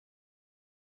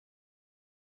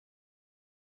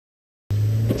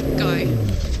Go.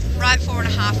 Right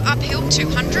 4.5 uphill,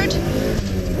 200.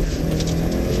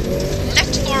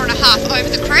 Left 4.5 over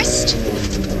the crest.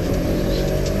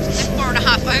 Left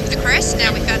 4.5 over the crest.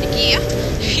 Now we found a gear.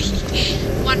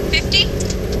 150.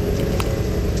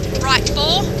 Right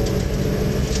 4.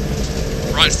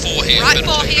 Right 4 here. Right Better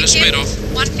 4 take a here, bit of speed Kim. off.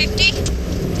 150.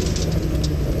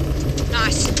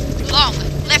 Nice. Long.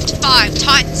 Left 5.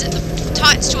 Tightens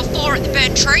to a 4 at the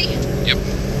burnt tree. Yep.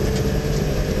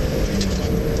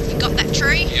 You got that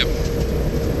tree? Yep.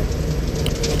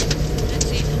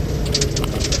 That's it.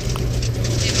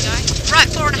 There we go. Right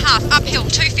 4.5 uphill,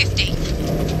 250.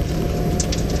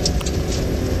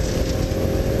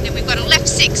 Then we've got a left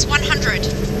 6, 100.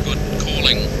 Good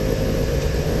calling.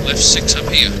 Left 6 up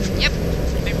here. Yep.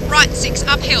 And right 6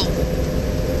 uphill.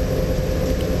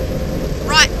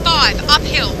 Right 5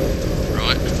 uphill.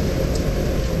 Right.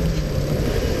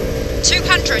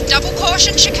 200 double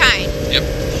caution chicane. Yep.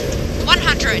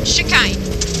 100 chicane.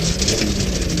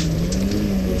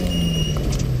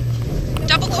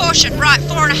 Double caution right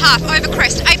 4.5 over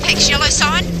crest apex yellow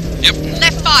sign. Yep.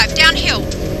 Left 5 downhill.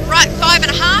 Right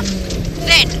 5.5.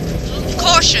 Then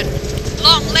caution.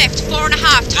 Long left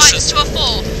 4.5 tightens to a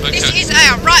 4. Okay. This is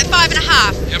our right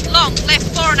 5.5. Yep. Long left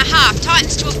 4.5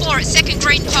 tightens to a 4 at second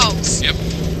green poles. Yep.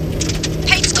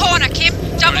 Pete's corner, Kim.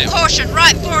 Double Brilliant. caution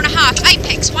right 4.5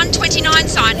 apex 129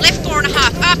 sign. Left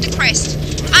 4.5 after crest.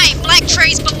 Aim black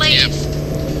trees believe.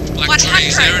 Yep. Black 100.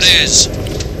 trees, there it is.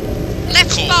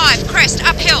 Left Cool. 5 crest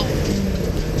uphill.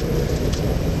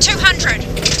 200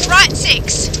 right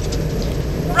 6.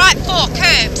 Right 4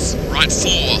 curves. Right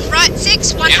 4. Right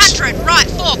 6 100 right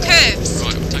 4 curves.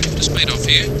 Right, I'm taking the speed off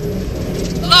here.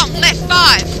 Long left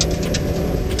 5.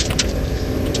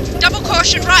 Double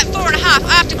caution right 4.5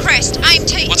 after crest. Aim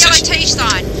T What's yellow this? T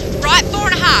sign. Right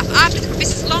 4.5 after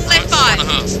this is long left Right 5.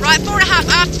 4.5. Right 4.5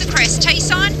 after the crest T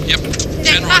sign. Yep. Then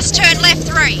Turn must right. turn left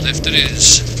 3. Left it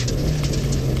is.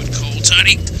 Good call,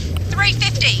 Tony.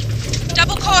 350.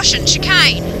 Double caution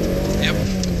chicane. Yep.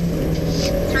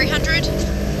 300.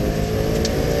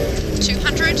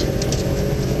 200.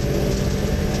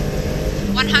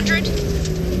 100.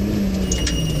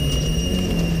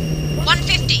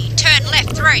 150. Turn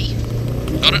left 3.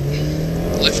 Got it.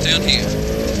 Left down here.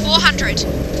 400.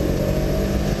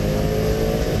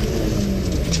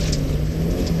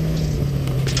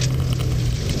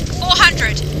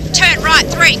 400. Turn right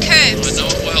 3 I curves. know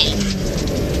it well.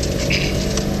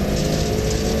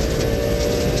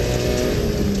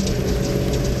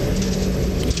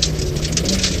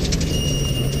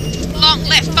 Long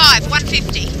left 5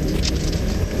 150.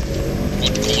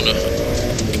 Good corner.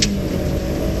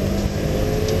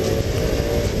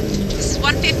 This is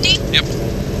 150. Yep.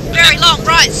 Very long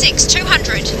right 6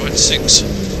 200. Right 6.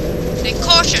 Then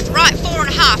caution right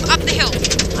 4.5 up the hill.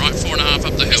 Right 4.5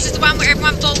 up the hill. This is the one where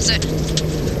everyone falls it.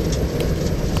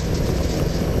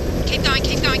 Keep going,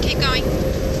 keep going, keep going.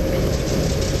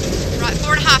 Right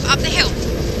 4.5 up the hill.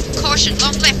 Caution,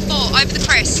 long left 4 over the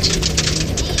crest.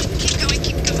 Keep going,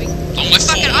 keep going. Long left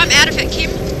 4. Fuck it, I'm out of it,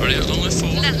 Kim. Right out, long left 4.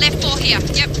 Left 4 here,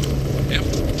 yep. Yep.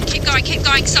 Keep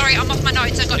going, sorry, I'm off my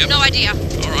notes, I've got Yep. no idea.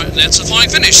 Alright, and that's the flying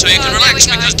finish, so you Oh, can there relax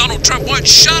we go. because Donald Trump won't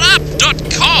shut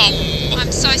up.com.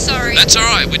 I'm so sorry. That's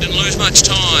alright, we didn't lose much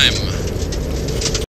time.